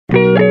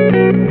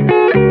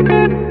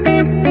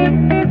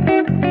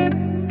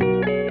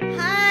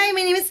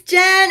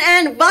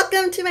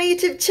welcome to my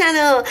YouTube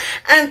channel.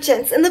 I'm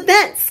Jensen the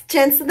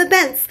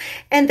Bents,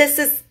 and this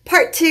is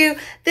part 2.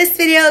 This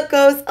video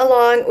goes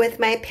along with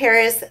my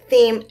Paris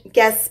theme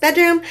guest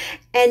bedroom,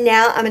 and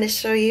now I'm going to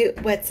show you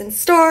what's in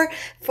store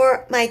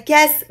for my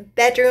guest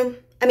bathroom.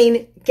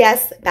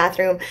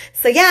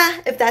 So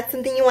yeah, if that's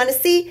something you want to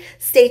see,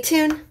 stay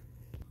tuned.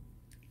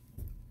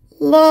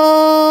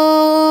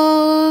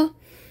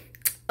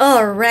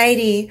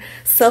 Alrighty,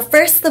 so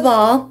first of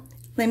all,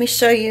 let me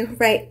show you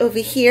right over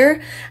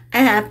here. I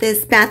have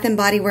this Bath &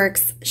 Body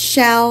Works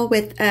shell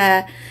with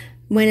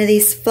one of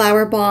these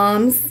flower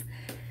bombs.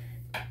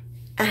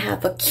 I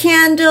have a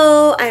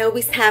candle. I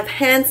always have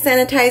hand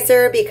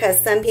sanitizer because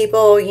some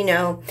people, you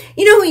know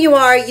who you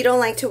are, you don't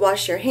like to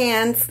wash your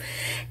hands.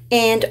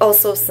 And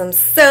also some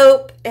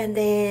soap. And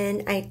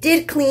then I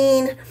did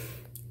clean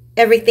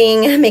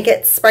everything, make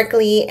it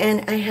sparkly.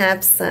 And I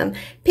have some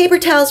paper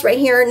towels right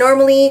here.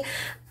 Normally,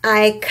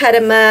 I cut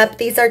them up.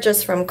 These are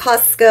just from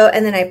Costco,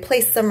 and then I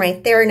place them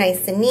right there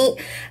nice and neat.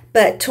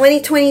 But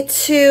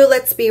 2022,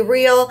 let's be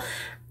real,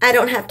 I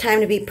don't have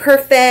time to be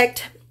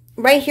perfect.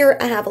 Right here,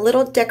 I have a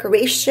little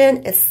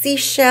decoration, a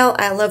seashell.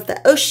 I love the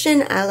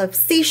ocean. I love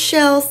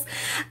seashells.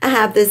 I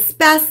have this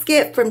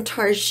basket from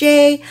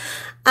Target.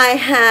 I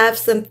have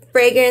some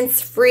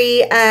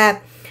fragrance-free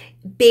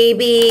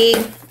baby,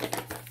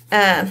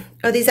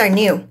 these are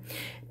new.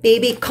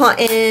 Baby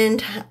cotton,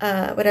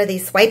 what are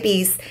these?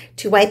 Wipies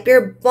to wipe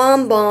your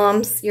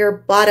bombs, your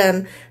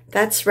bottom.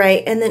 That's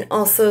right. And then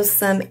also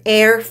some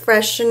air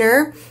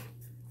freshener.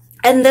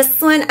 And this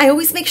one, I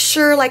always make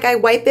sure like I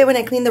wipe it when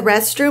I clean the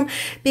restroom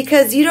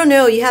because you don't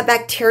know, you have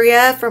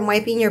bacteria from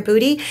wiping your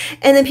booty.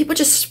 And then people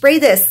just spray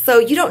this. So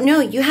you don't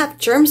know, you have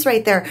germs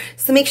right there.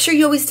 So make sure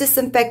you always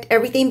disinfect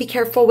everything. Be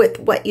careful with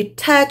what you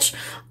touch.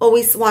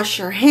 Always wash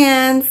your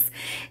hands.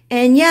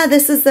 And yeah,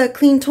 this is a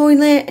clean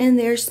toilet, and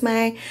there's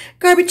my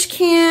garbage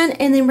can.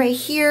 And then right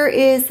here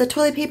is the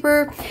toilet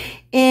paper.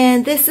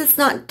 And this is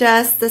not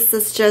dust. This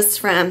is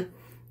just from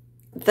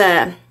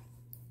the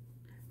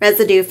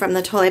residue from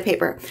the toilet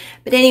paper.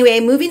 But anyway,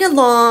 moving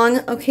along.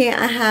 Okay,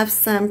 I have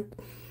some,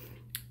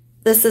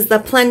 this is the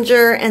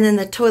plunger and then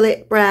the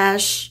toilet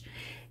brush.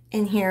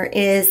 And here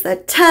is the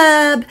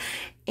tub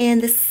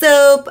and the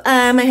soap.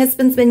 My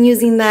husband's been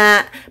using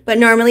that, but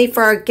normally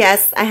for our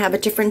guests, I have a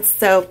different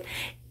soap.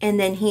 And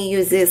then he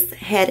uses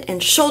Head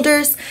and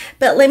Shoulders.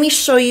 But let me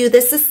show you,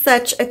 this is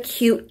such a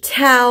cute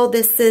towel.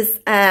 This is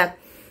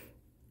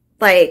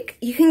like,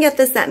 you can get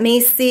this at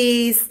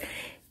Macy's.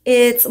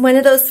 It's one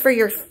of those for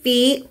your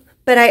feet,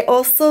 but I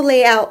also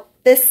lay out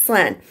this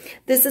one.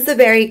 This is a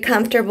very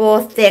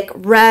comfortable, thick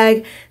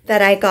rug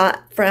that I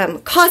got from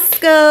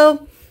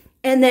Costco.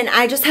 And then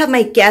I just have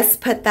my guests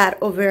put that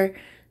over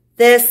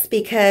this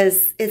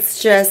because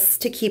it's just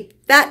to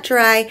keep that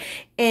dry.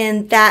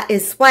 And that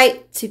is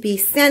white to be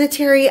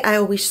sanitary. I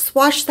always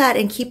wash that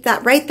and keep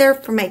that right there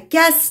for my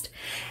guest.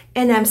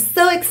 And I'm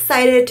so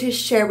excited to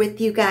share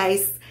with you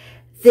guys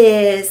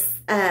this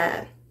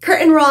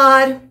curtain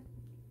rod.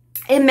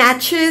 It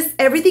matches,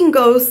 everything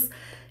goes,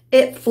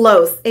 it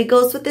flows. It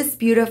goes with this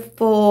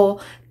beautiful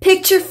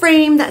picture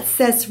frame that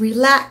says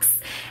relax.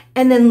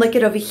 And then look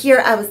at over here,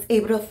 I was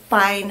able to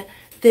find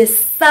this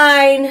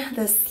sign,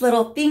 this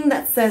little thing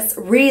that says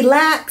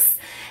relax.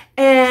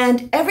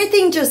 And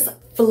everything just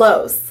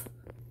flows.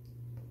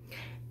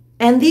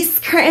 And these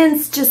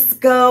curtains just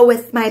go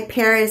with my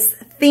Paris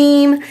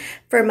theme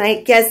for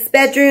my guest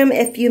bedroom.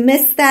 If you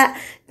missed that,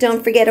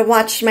 don't forget to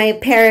watch my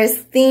Paris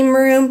theme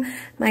room,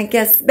 my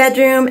guest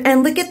bedroom.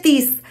 And look at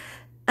these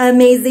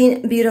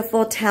amazing,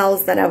 beautiful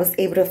towels that I was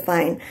able to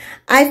find.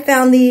 I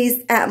found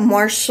these at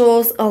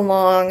Marshall's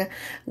along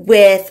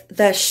with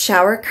the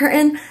shower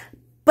curtain.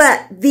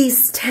 But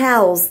these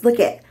towels, look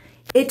at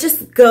it,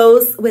 just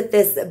goes with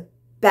this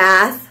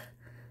bath.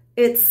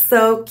 It's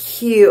so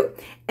cute.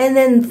 And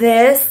then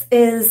this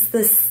is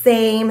the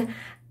same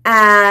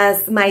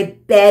as my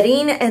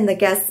bedding in the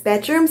guest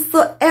bedroom.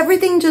 So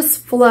everything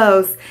just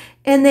flows.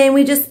 And then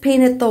we just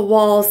painted the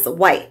walls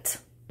white.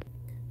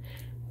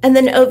 And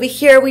then over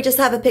here, we just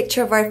have a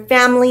picture of our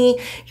family.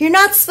 You're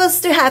not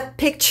supposed to have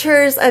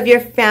pictures of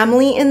your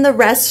family in the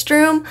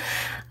restroom,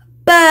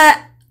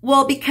 but,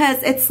 well,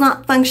 because it's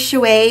not feng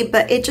shui,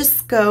 but it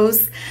just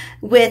goes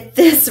with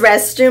this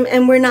restroom,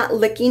 and we're not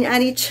looking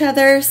at each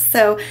other.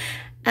 So,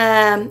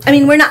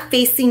 we're not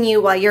facing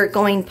you while you're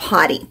going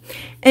potty.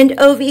 And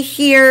over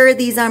here,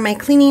 these are my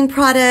cleaning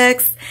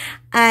products.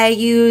 I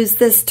use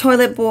this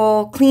toilet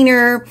bowl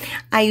cleaner.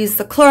 I use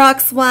the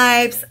Clorox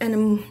wipes and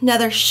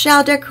another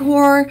shower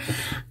decor.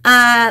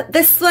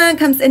 This one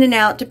comes in and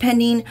out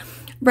depending.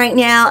 Right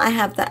now, I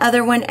have the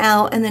other one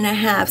out, and then I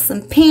have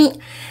some paint.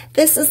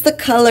 This is the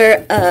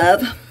color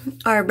of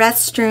our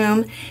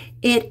restroom.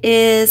 It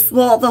is,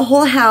 well, the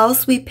whole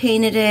house, we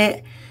painted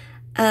it.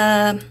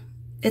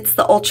 It's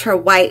the Ultra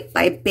White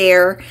by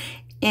Behr.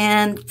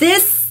 And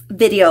this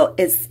video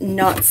is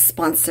not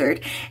sponsored.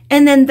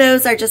 And then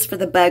those are just for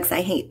the bugs. I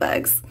hate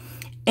bugs.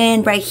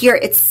 And right here,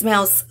 it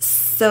smells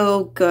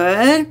so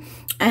good.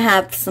 I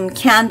have some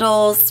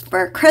candles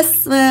for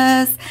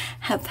Christmas,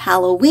 have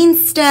Halloween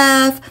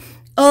stuff.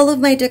 all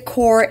of my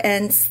decor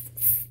and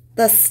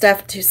the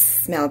stuff to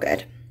smell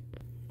good.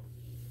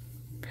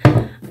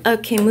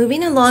 Okay,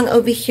 moving along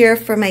over here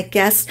for my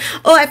guest.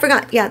 Oh, I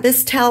forgot. Yeah,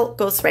 this towel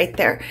goes right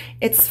there.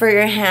 It's for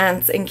your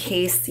hands in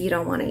case you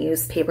don't want to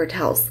use paper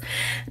towels.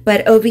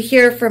 But over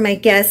here for my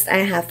guest, I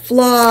have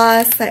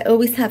floss. I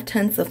always have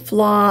tons of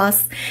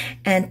floss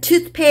and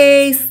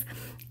toothpaste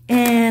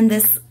and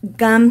this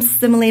gum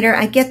simulator.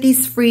 I get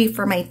these free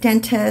for my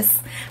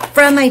dentist.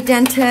 From my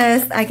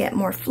dentist, I get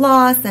more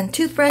floss and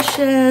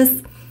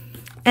toothbrushes.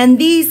 And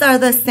these are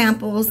the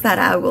samples that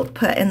I will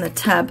put in the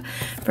tub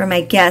for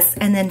my guests.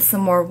 And then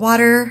some more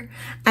water.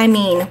 I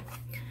mean,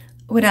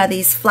 what are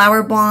these?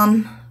 Flower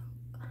balm,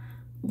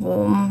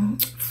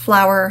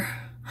 wallflowers.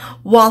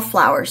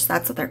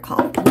 That's what they're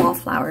called,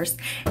 wallflowers.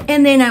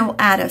 And then I will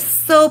add a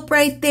soap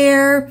right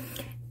there.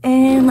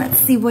 And let's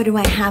see, what do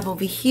I have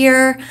over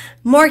here?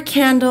 More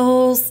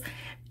candles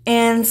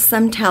and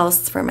some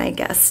towels for my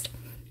guest.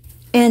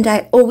 And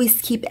I always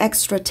keep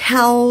extra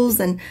towels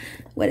and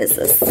what is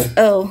this?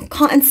 Oh,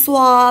 cotton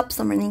swabs.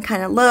 I'm running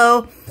kind of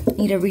low.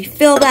 Need to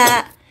refill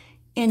that.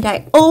 And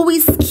I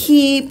always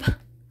keep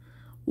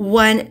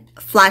one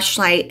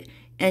flashlight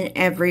in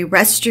every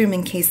restroom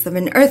in case of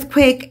an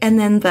earthquake. And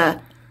then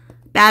the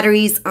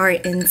batteries are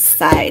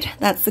inside.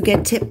 That's a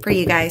good tip for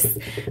you guys.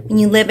 When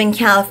you live in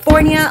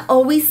California,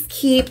 always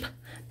keep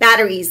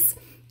batteries.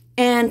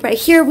 And right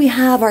here we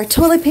have our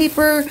toilet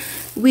paper.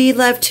 We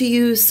love to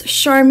use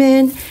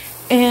Charmin.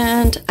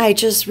 And I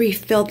just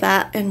refilled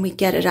that and we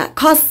get it at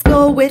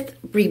Costco with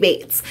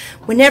rebates.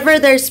 Whenever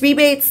there's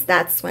rebates,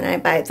 that's when I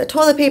buy the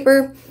toilet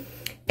paper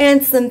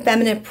and some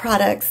feminine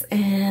products.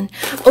 And,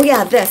 oh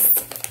yeah,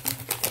 this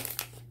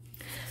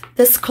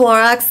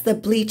Clorox, the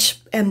bleach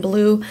and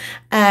blue,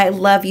 I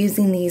love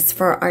using these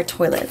for our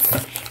toilets.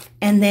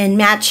 And then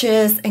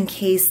matches in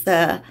case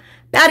the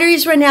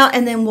batteries run out.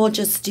 And then we'll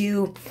just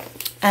do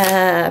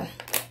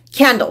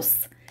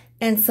candles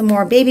and some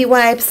more baby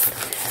wipes.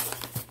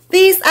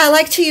 These, I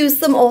like to use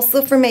them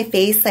also for my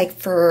face, like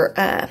for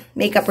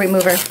makeup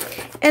remover.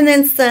 And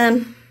then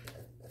some,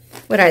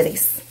 what are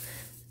these?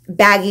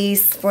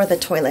 Baggies for the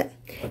toilet.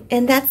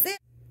 And that's it.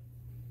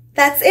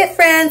 That's it,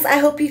 friends. I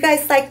hope you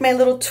guys liked my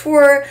little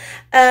tour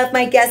of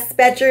my guest's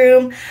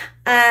bedroom.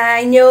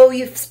 I know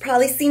you've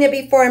probably seen it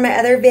before in my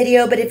other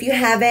video, but if you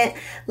haven't,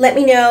 let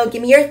me know.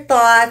 Give me your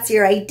thoughts,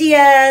 your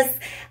ideas.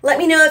 Let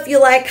me know if you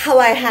like how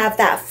I have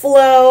that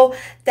flow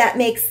that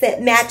makes it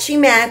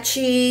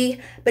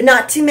matchy-matchy, but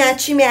not too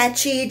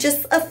matchy-matchy.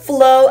 Just a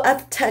flow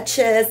of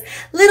touches,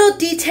 little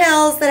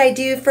details that I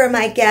do for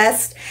my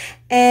guest.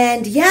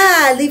 And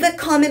yeah, leave a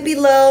comment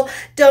below.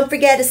 Don't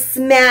forget to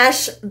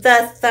smash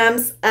the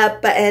thumbs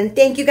up button.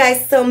 Thank you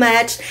guys so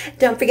much.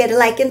 Don't forget to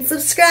like and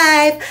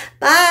subscribe.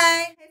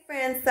 Bye. Hey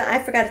friends, so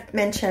I forgot to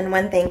mention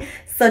one thing.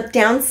 So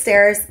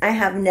downstairs, I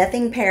have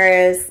Nothing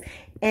Paris.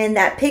 And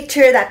that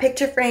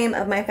picture frame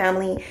of my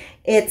family,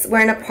 we're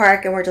in a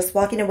park and we're just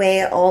walking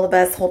away, all of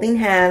us holding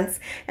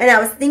hands. And I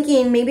was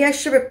thinking maybe I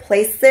should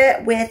replace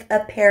it with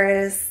a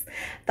Paris,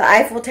 the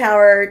Eiffel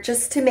Tower,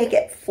 just to make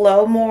it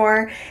flow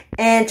more.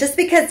 And just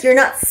because you're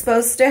not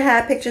supposed to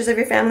have pictures of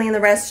your family in the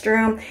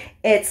restroom,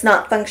 it's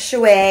not feng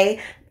shui.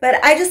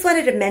 But I just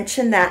wanted to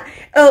mention that.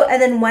 Oh, and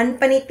then one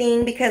funny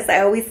thing, because I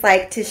always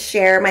like to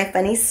share my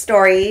funny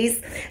stories.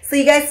 So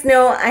you guys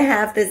know I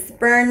have this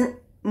burn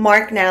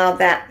mark now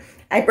that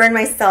I burned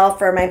myself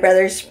for my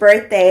brother's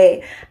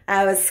birthday.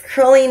 I was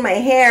curling my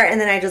hair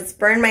and then I just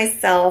burned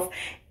myself.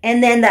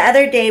 And then the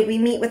other day we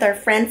meet with our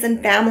friends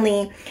and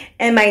family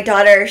and my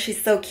daughter,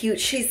 she's so cute.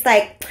 She's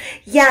like,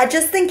 yeah,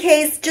 just in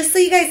case, just so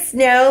you guys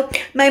know,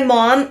 my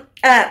mom,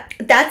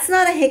 that's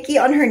not a hickey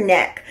on her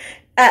neck.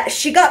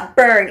 She got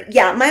burned.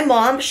 Yeah, my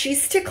mom,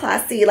 she's too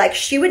classy. Like,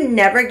 she would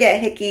never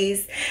get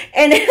hickeys.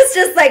 And it's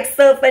just like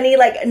so funny.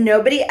 Like,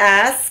 nobody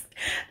asked.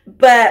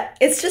 But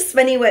it's just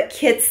funny what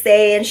kids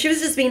say, and she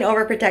was just being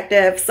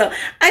overprotective. So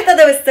I thought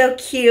that was so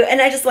cute,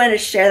 and I just wanted to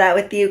share that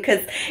with you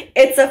because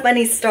it's a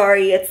funny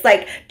story. It's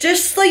like,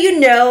 just so you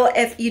know,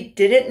 if you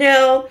didn't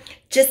know,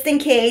 just in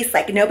case,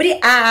 like nobody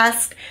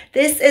asked,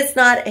 this is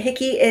not a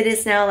hickey. It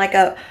is now like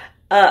a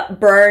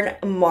burn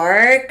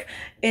mark.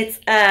 It's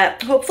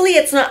hopefully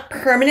it's not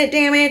permanent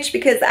damage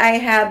because I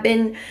have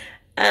been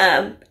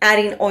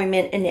adding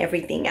ointment and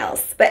everything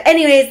else. But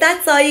anyways,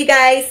 that's all, you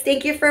guys.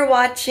 Thank you for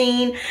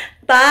watching.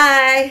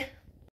 Bye.